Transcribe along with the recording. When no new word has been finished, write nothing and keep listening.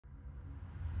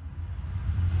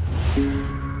Hi,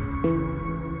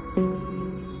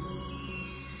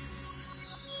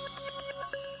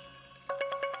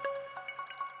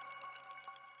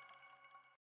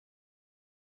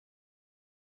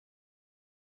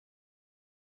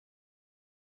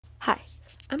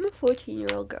 I'm a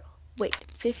 14-year-old girl. Wait,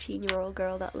 15-year-old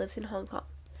girl that lives in Hong Kong.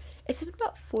 It's been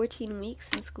about 14 weeks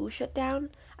since school shut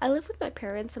down. I live with my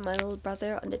parents and my little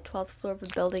brother on the 12th floor of a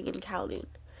building in Kowloon.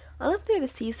 I live near the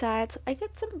seaside, so I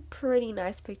get some pretty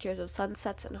nice pictures of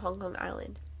sunsets on Hong Kong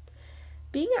Island.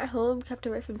 Being at home, kept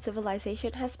away from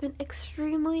civilization, has been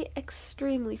extremely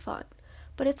fun.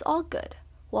 But it's all good.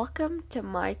 Welcome to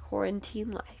my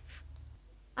quarantine life.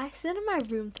 I sit in my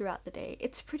room throughout the day.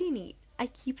 It's pretty neat. I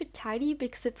keep it tidy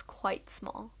because it's quite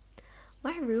small.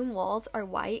 My room walls are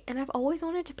white and I've always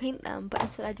wanted to paint them, but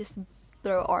instead I just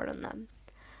throw art on them.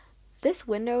 This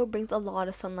window brings a lot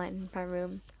of sunlight into my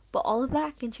room, but all of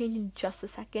that can change in just a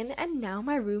second, and now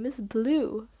my room is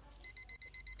blue.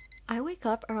 I wake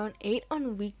up around 8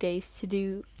 on weekdays to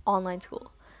do online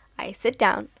school. I sit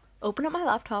down, open up my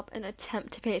laptop, and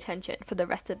attempt to pay attention for the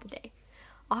rest of the day.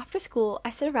 After school, I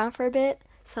sit around for a bit.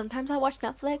 Sometimes I watch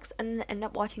Netflix and then end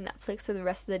up watching Netflix for the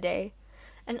rest of the day.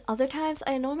 And other times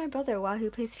I annoy my brother while he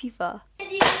plays FIFA.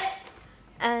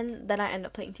 And then I end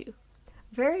up playing too.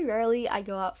 Very rarely I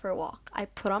go out for a walk. I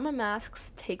put on my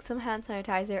masks, take some hand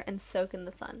sanitizer, and soak in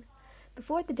the sun.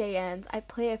 Before the day ends, I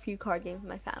play a few card games with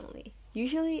my family.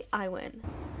 Usually I win.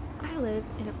 I live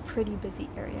in a pretty busy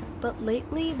area, but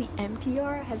lately the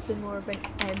MTR has been more of an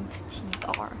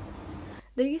MTR.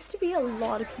 There used to be a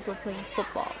lot of people playing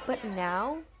football, but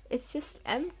now it's just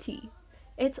empty.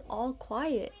 It's all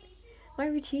quiet. My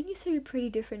routine used to be pretty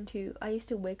different too. I used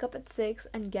to wake up at 6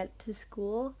 and get to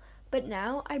school, but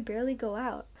now I barely go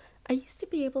out. I used to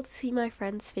be able to see my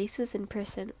friends' faces in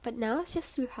person, but now it's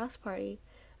just through house party.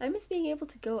 I miss being able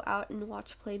to go out and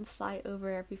watch planes fly over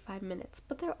every 5 minutes,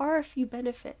 but there are a few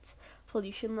benefits.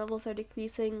 Pollution levels are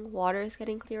decreasing, water is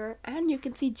getting clearer, and you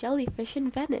can see jellyfish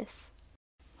in Venice.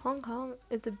 Hong Kong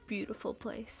is a beautiful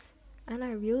place, and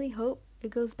I really hope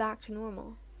it goes back to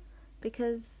normal,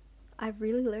 because I've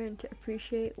really learned to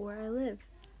appreciate where I live.